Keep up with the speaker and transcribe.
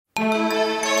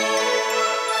The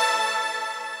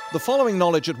following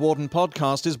Knowledge at Wharton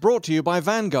podcast is brought to you by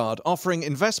Vanguard, offering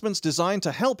investments designed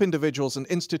to help individuals and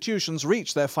institutions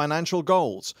reach their financial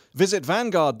goals. Visit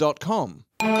Vanguard.com.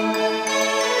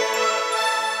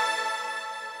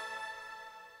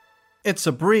 It's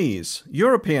a breeze.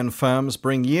 European firms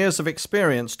bring years of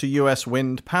experience to US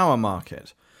wind power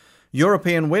market.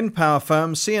 European wind power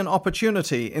firms see an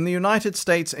opportunity in the United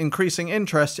States' increasing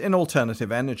interest in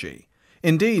alternative energy.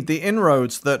 Indeed, the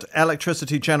inroads that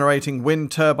electricity-generating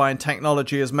wind turbine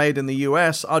technology has made in the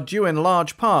US are due in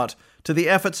large part to the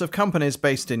efforts of companies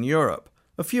based in Europe.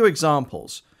 A few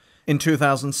examples. In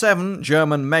 2007,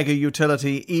 German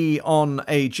mega-utility E.ON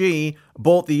AG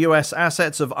bought the US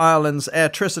assets of Ireland's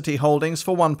Airtricity Holdings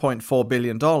for $1.4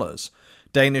 billion.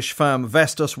 Danish firm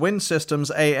Vestas Wind Systems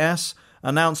AS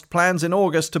announced plans in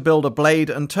August to build a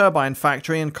blade and turbine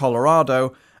factory in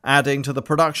Colorado, adding to the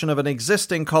production of an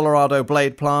existing Colorado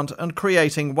blade plant and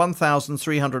creating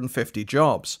 1,350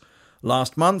 jobs.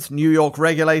 Last month, New York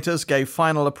regulators gave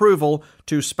final approval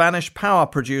to Spanish power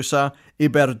producer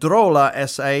Iberdrola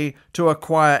S.A. to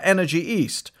acquire Energy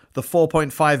East. The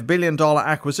 $4.5 billion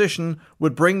acquisition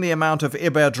would bring the amount of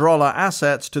Iberdrola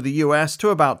assets to the US to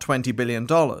about $20 billion.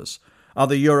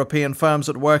 Other European firms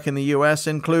at work in the US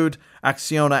include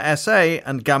Acciona S.A.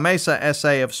 and Gamesa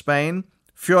S.A. of Spain,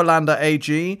 Furlander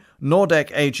AG,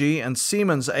 Nordec AG, and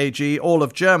Siemens AG, all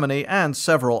of Germany, and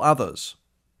several others.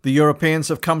 The Europeans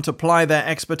have come to ply their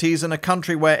expertise in a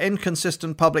country where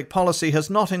inconsistent public policy has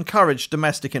not encouraged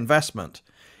domestic investment.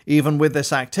 Even with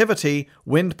this activity,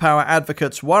 wind power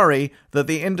advocates worry that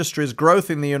the industry's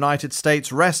growth in the United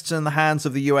States rests in the hands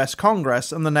of the US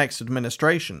Congress and the next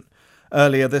administration.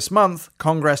 Earlier this month,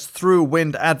 Congress threw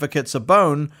wind advocates a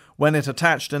bone when it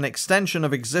attached an extension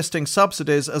of existing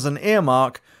subsidies as an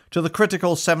earmark to the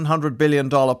critical $700 billion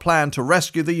plan to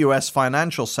rescue the U.S.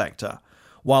 financial sector.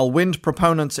 While wind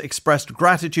proponents expressed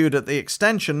gratitude at the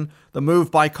extension, the move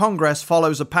by Congress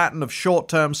follows a pattern of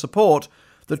short-term support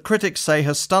that critics say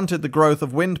has stunted the growth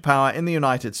of wind power in the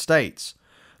United States.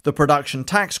 The Production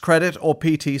Tax Credit, or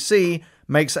PTC,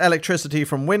 makes electricity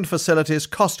from wind facilities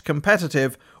cost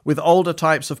competitive with older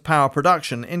types of power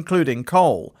production, including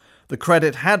coal. The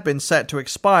credit had been set to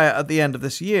expire at the end of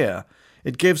this year.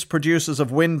 It gives producers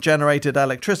of wind-generated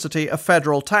electricity a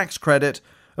federal tax credit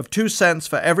of 2 cents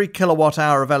for every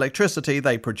kilowatt-hour of electricity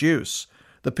they produce.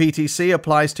 The PTC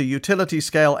applies to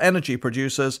utility-scale energy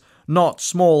producers, not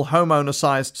small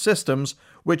homeowner-sized systems,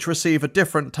 which receive a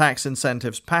different tax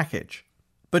incentives package.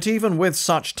 But even with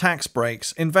such tax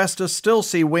breaks, investors still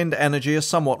see wind energy as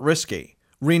somewhat risky.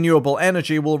 Renewable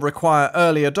energy will require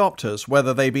early adopters,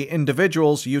 whether they be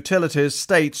individuals, utilities,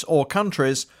 states, or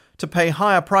countries, to pay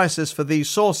higher prices for these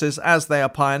sources as they are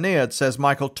pioneered, says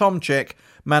Michael Tomczyk,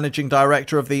 Managing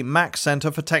Director of the Mack Center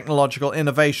for Technological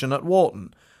Innovation at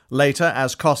Wharton. Later,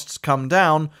 as costs come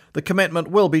down, the commitment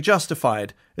will be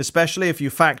justified, especially if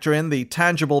you factor in the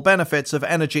tangible benefits of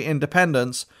energy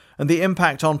independence and the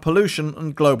impact on pollution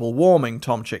and global warming,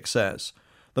 Tomczyk says.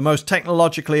 The most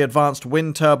technologically advanced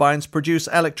wind turbines produce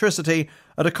electricity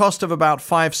at a cost of about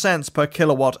 5 cents per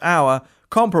kilowatt hour,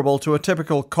 comparable to a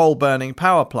typical coal-burning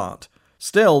power plant.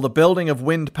 Still, the building of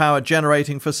wind power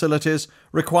generating facilities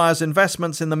requires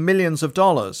investments in the millions of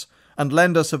dollars, and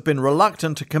lenders have been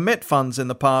reluctant to commit funds in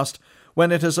the past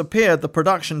when it has appeared the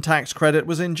production tax credit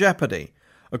was in jeopardy.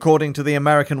 According to the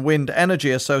American Wind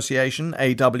Energy Association,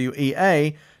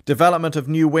 AWEA, development of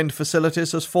new wind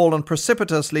facilities has fallen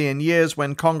precipitously in years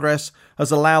when Congress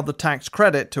has allowed the tax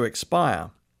credit to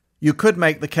expire. You could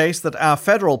make the case that our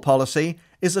federal policy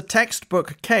is a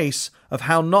textbook case of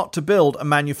how not to build a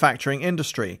manufacturing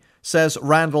industry, says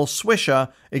Randall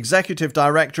Swisher, Executive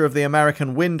Director of the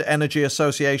American Wind Energy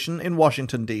Association in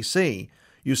Washington, D.C.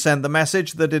 You send the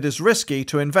message that it is risky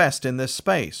to invest in this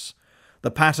space.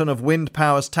 The pattern of wind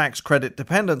power's tax credit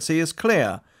dependency is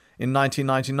clear. In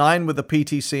 1999, with the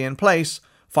PTC in place,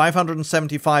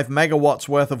 575 megawatts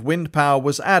worth of wind power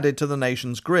was added to the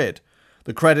nation's grid.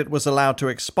 The credit was allowed to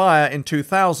expire in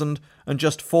 2000, and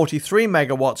just 43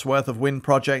 megawatts worth of wind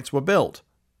projects were built.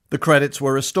 The credits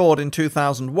were restored in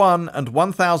 2001, and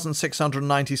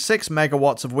 1,696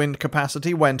 megawatts of wind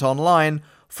capacity went online,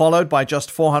 followed by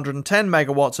just 410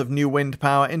 megawatts of new wind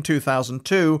power in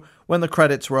 2002, when the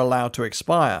credits were allowed to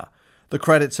expire. The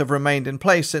credits have remained in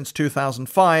place since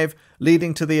 2005,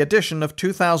 leading to the addition of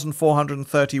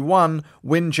 2,431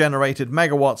 wind-generated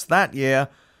megawatts that year,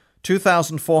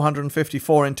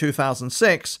 2,454 in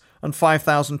 2006, and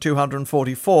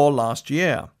 5,244 last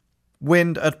year.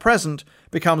 Wind, at present,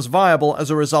 becomes viable as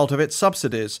a result of its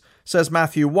subsidies, says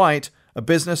Matthew White, a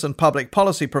business and public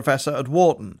policy professor at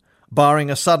Wharton. Barring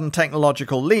a sudden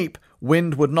technological leap,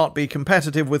 wind would not be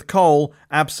competitive with coal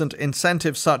absent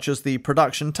incentives such as the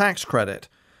production tax credit.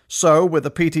 So, with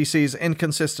the PTC's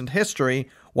inconsistent history,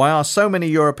 why are so many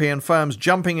European firms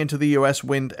jumping into the US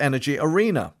wind energy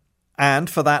arena? And,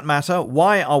 for that matter,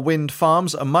 why are wind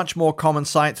farms a much more common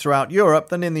sight throughout Europe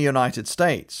than in the United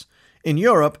States? In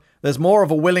Europe, there's more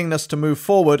of a willingness to move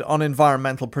forward on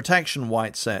environmental protection,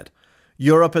 White said.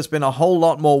 Europe has been a whole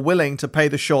lot more willing to pay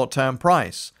the short-term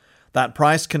price. That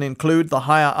price can include the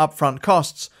higher upfront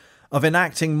costs of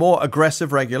enacting more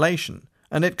aggressive regulation,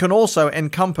 and it can also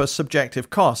encompass subjective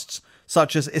costs,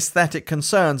 such as aesthetic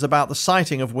concerns about the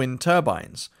siting of wind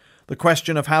turbines. The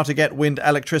question of how to get wind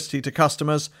electricity to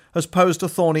customers has posed a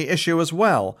thorny issue as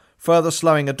well, further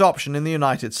slowing adoption in the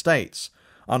United States.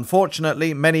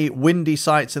 Unfortunately, many windy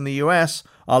sites in the US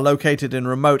are located in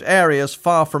remote areas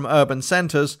far from urban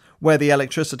centers where the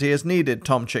electricity is needed,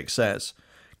 Tomczyk says.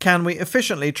 Can we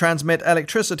efficiently transmit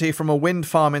electricity from a wind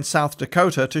farm in South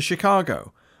Dakota to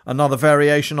Chicago? Another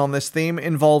variation on this theme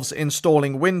involves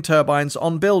installing wind turbines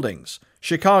on buildings.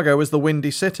 Chicago is the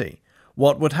windy city.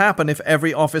 What would happen if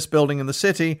every office building in the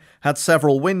city had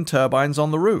several wind turbines on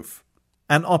the roof?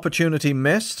 An opportunity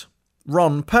missed?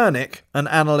 Ron Pernick, an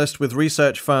analyst with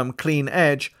research firm Clean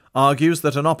Edge, argues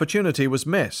that an opportunity was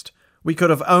missed. We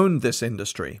could have owned this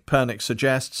industry, Pernick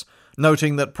suggests,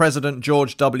 noting that President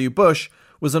George W. Bush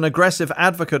was an aggressive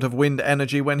advocate of wind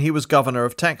energy when he was governor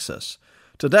of Texas.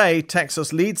 Today,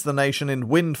 Texas leads the nation in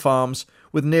wind farms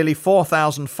with nearly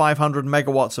 4,500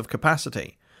 megawatts of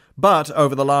capacity. But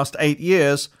over the last 8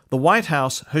 years, the White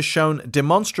House has shown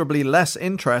demonstrably less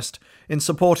interest in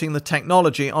supporting the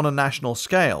technology on a national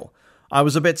scale. I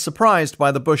was a bit surprised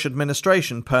by the Bush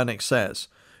administration, Pernick says.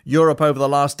 Europe over the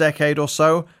last decade or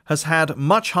so has had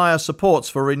much higher supports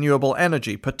for renewable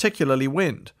energy, particularly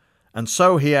wind. And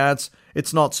so, he adds,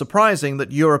 it's not surprising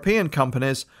that European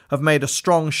companies have made a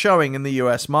strong showing in the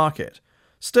US market.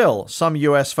 Still, some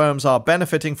US firms are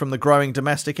benefiting from the growing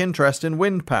domestic interest in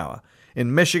wind power.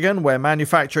 In Michigan, where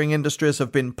manufacturing industries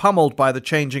have been pummeled by the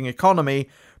changing economy,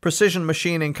 precision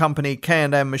machining company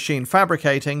K&M Machine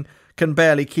Fabricating can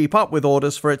barely keep up with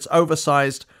orders for its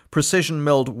oversized,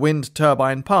 precision-milled wind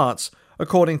turbine parts,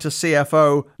 according to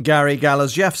CFO Gary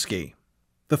Galaziewski.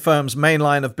 The firm's main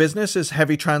line of business is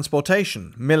heavy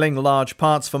transportation, milling large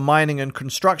parts for mining and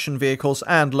construction vehicles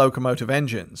and locomotive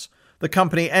engines. The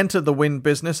company entered the wind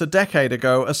business a decade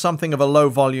ago as something of a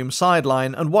low-volume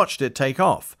sideline and watched it take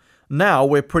off. Now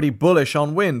we're pretty bullish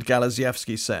on wind,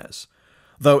 Galaziewski says.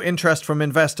 Though interest from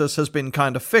investors has been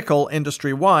kind of fickle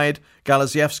industry-wide,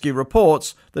 Galaziewski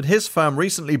reports that his firm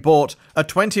recently bought a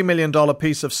 $20 million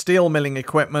piece of steel milling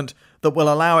equipment that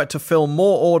will allow it to fill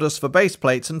more orders for base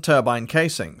plates and turbine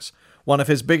casings. One of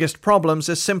his biggest problems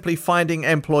is simply finding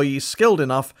employees skilled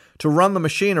enough to run the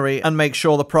machinery and make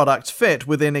sure the products fit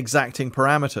within exacting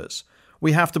parameters.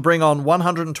 We have to bring on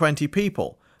 120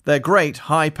 people. They're great,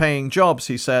 high-paying jobs,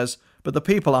 he says, but the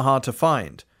people are hard to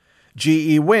find.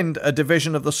 GE Wind, a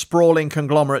division of the sprawling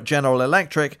conglomerate General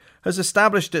Electric, has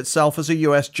established itself as a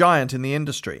US giant in the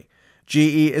industry.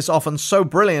 GE is often so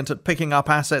brilliant at picking up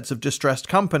assets of distressed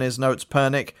companies, notes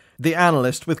Pernick, the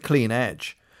analyst with Clean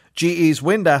Edge. GE's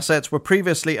wind assets were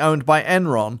previously owned by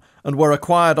Enron and were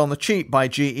acquired on the cheap by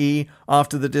GE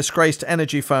after the disgraced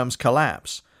energy firm's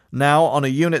collapse. Now, on a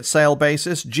unit sale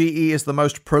basis, GE is the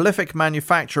most prolific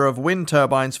manufacturer of wind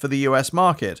turbines for the US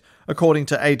market, according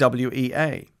to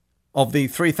AWEA. Of the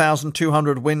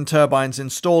 3,200 wind turbines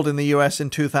installed in the US in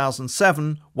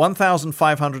 2007,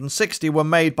 1,560 were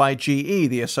made by GE,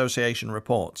 the association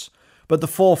reports. But the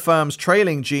four firms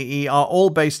trailing GE are all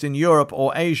based in Europe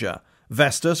or Asia: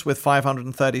 Vestas with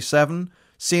 537,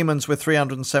 Siemens with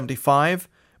 375,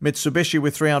 Mitsubishi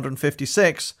with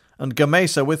 356, and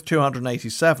Gamesa with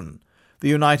 287. The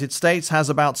United States has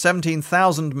about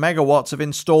 17,000 megawatts of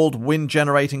installed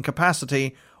wind-generating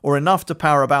capacity, or enough to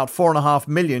power about 4.5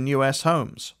 million US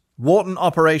homes. Wharton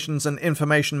Operations and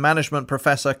Information Management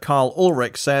professor Carl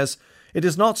Ulrich says, it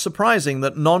is not surprising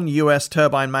that non-US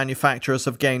turbine manufacturers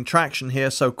have gained traction here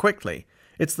so quickly.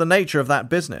 It's the nature of that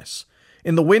business.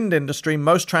 In the wind industry,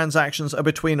 most transactions are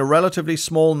between a relatively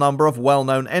small number of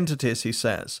well-known entities, he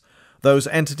says. Those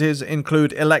entities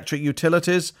include electric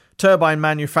utilities, turbine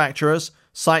manufacturers,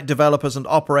 site developers and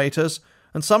operators,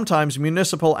 and sometimes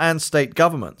municipal and state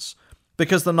governments.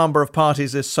 Because the number of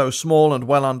parties is so small and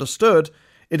well understood,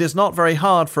 it is not very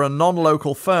hard for a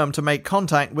non-local firm to make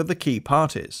contact with the key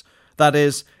parties. That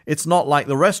is, it's not like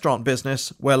the restaurant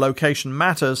business, where location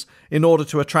matters in order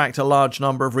to attract a large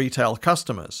number of retail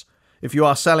customers. If you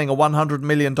are selling a $100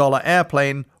 million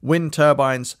airplane, wind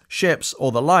turbines, ships,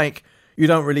 or the like, You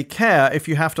don't really care if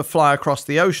you have to fly across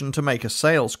the ocean to make a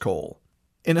sales call.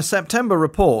 In a September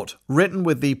report written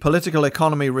with the Political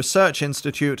Economy Research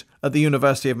Institute at the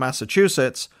University of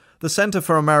Massachusetts, the Center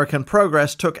for American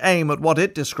Progress took aim at what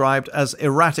it described as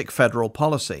erratic federal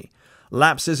policy.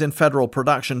 Lapses in federal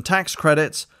production tax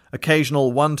credits,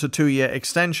 occasional 1 to 2 year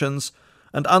extensions,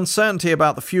 and uncertainty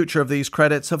about the future of these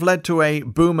credits have led to a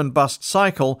boom and bust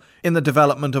cycle in the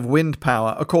development of wind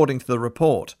power, according to the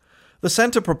report. The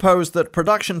center proposed that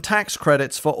production tax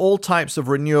credits for all types of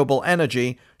renewable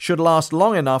energy should last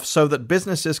long enough so that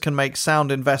businesses can make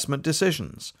sound investment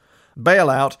decisions.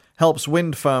 Bailout helps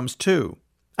wind firms too.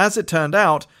 As it turned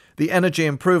out, the Energy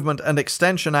Improvement and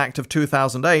Extension Act of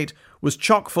 2008 was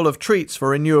chock full of treats for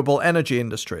renewable energy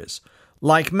industries.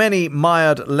 Like many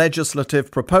mired legislative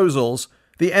proposals,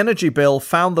 the energy bill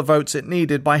found the votes it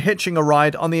needed by hitching a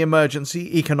ride on the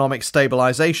Emergency Economic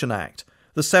Stabilization Act,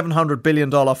 the $700 billion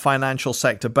financial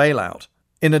sector bailout.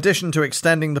 In addition to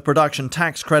extending the production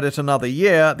tax credit another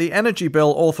year, the energy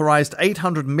bill authorized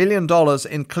 $800 million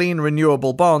in clean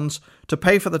renewable bonds to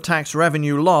pay for the tax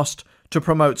revenue lost to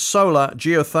promote solar,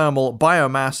 geothermal,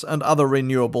 biomass, and other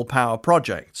renewable power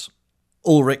projects.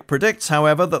 Ulrich predicts,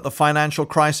 however, that the financial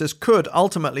crisis could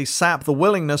ultimately sap the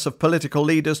willingness of political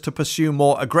leaders to pursue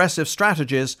more aggressive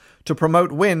strategies to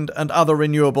promote wind and other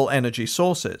renewable energy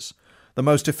sources. The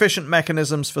most efficient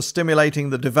mechanisms for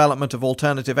stimulating the development of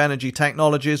alternative energy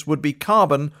technologies would be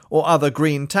carbon or other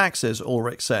green taxes,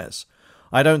 Ulrich says.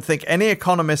 I don't think any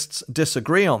economists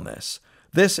disagree on this.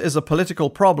 This is a political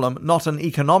problem, not an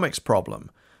economics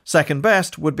problem. Second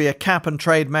best would be a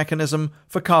cap-and-trade mechanism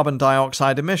for carbon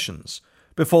dioxide emissions.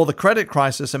 Before the credit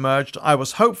crisis emerged, I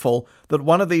was hopeful that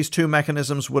one of these two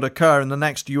mechanisms would occur in the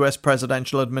next US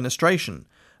presidential administration.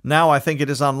 Now I think it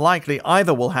is unlikely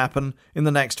either will happen in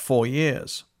the next 4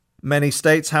 years. Many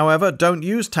states, however, don't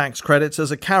use tax credits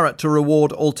as a carrot to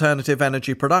reward alternative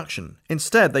energy production.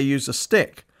 Instead, they use a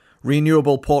stick.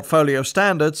 Renewable portfolio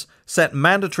standards set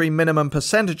mandatory minimum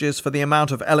percentages for the amount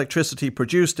of electricity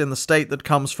produced in the state that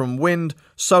comes from wind,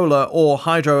 solar, or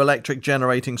hydroelectric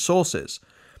generating sources.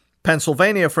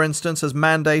 Pennsylvania, for instance, has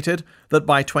mandated that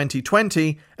by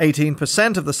 2020,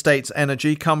 18% of the state's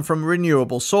energy come from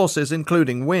renewable sources,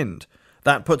 including wind.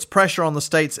 That puts pressure on the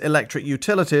state's electric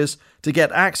utilities to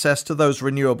get access to those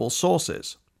renewable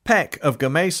sources. Peck of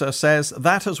Gamesa says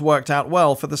that has worked out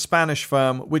well for the Spanish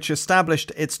firm, which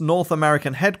established its North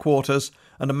American headquarters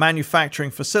and a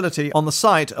manufacturing facility on the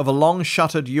site of a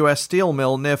long-shuttered U.S. steel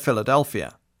mill near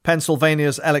Philadelphia.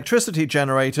 Pennsylvania's electricity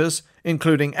generators,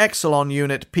 including Exelon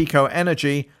unit Pico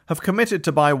Energy, have committed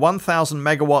to buy 1,000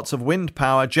 megawatts of wind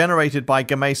power generated by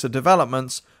Gamesa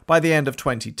Developments by the end of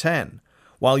 2010.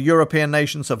 While European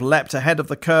nations have leapt ahead of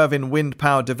the curve in wind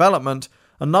power development,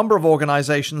 a number of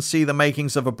organizations see the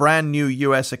makings of a brand new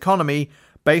U.S. economy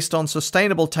based on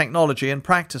sustainable technology and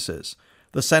practices.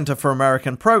 The Center for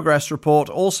American Progress report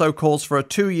also calls for a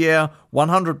 2-year,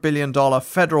 $100 billion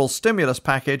federal stimulus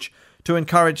package to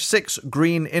encourage 6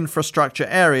 green infrastructure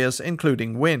areas,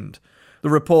 including wind.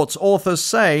 The report's authors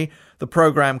say the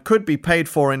program could be paid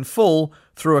for in full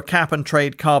through a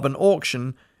cap-and-trade carbon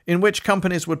auction, in which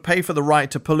companies would pay for the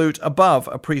right to pollute above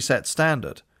a preset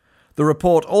standard. The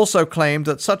report also claimed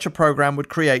that such a program would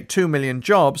create 2 million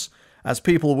jobs, as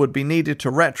people would be needed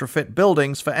to retrofit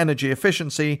buildings for energy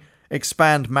efficiency,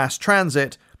 expand mass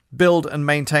transit, build and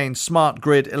maintain smart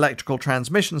grid electrical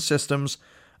transmission systems,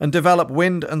 and develop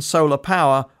wind and solar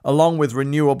power along with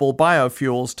renewable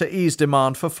biofuels to ease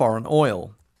demand for foreign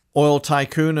oil. Oil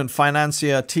tycoon and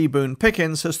financier T. Boone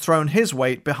Pickens has thrown his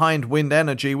weight behind wind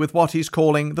energy with what he's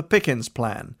calling the Pickens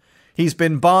Plan. He's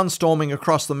been barnstorming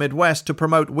across the Midwest to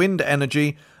promote wind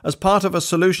energy as part of a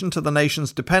solution to the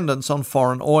nation's dependence on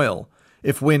foreign oil.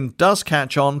 If wind does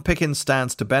catch on, Pickens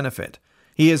stands to benefit.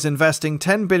 He is investing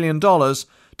 $10 billion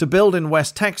to build in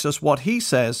West Texas what he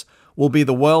says will be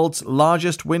the world's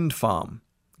largest wind farm.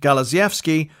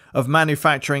 Galaziewski of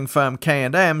manufacturing firm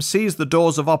K&M sees the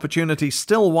doors of opportunity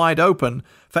still wide open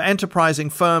for enterprising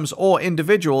firms or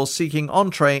individuals seeking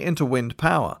entree into wind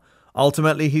power.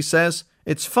 Ultimately, he says,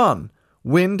 it's fun.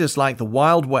 Wind is like the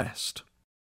Wild West.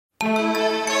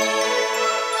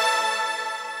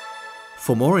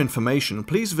 For more information,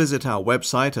 please visit our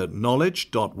website at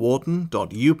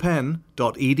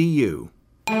knowledge.wharton.upenn.edu.